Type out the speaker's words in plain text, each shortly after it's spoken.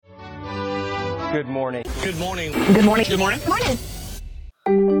Good morning. Good morning. Good morning. Good morning. Good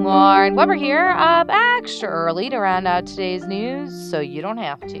morning. Lauren Weber here, up extra early to round out today's news so you don't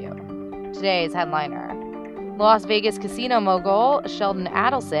have to. Today's headliner. Las Vegas casino mogul Sheldon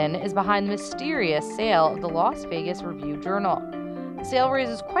Adelson is behind the mysterious sale of the Las Vegas Review-Journal. The sale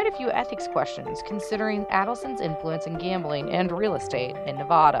raises quite a few ethics questions considering Adelson's influence in gambling and real estate in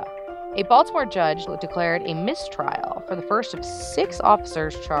Nevada. A Baltimore judge declared a mistrial for the first of 6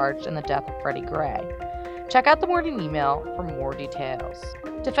 officers charged in the death of Freddie Gray. Check out the morning email for more details.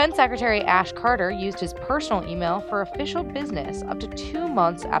 Defense Secretary Ash Carter used his personal email for official business up to 2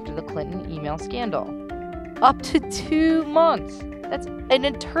 months after the Clinton email scandal. Up to 2 months! That's an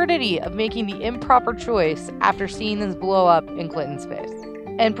eternity of making the improper choice after seeing this blow up in Clinton's face.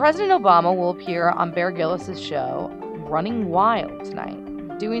 And President Obama will appear on Bear Grylls' show, Running Wild, tonight,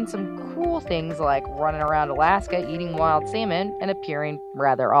 doing some cool things like running around Alaska, eating wild salmon, and appearing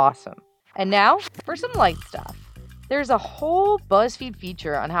rather awesome. And now, for some light stuff. There's a whole BuzzFeed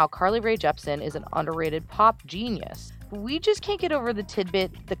feature on how Carly Rae Jepsen is an underrated pop genius. We just can't get over the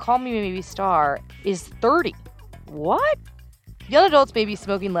tidbit the Call Me Maybe star is 30. What? Young adults may be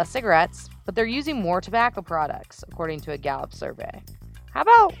smoking less cigarettes, but they're using more tobacco products, according to a Gallup survey. How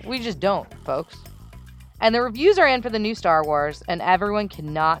about we just don't, folks? And the reviews are in for the new Star Wars, and everyone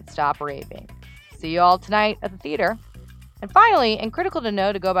cannot stop raving. See you all tonight at the theater. And finally, and critical to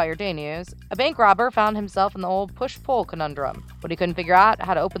know to go about your day news, a bank robber found himself in the old push-pull conundrum when he couldn't figure out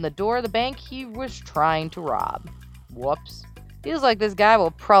how to open the door of the bank he was trying to rob. Whoops. Feels like this guy will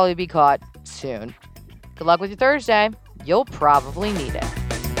probably be caught soon. Good luck with your Thursday. You'll probably need it.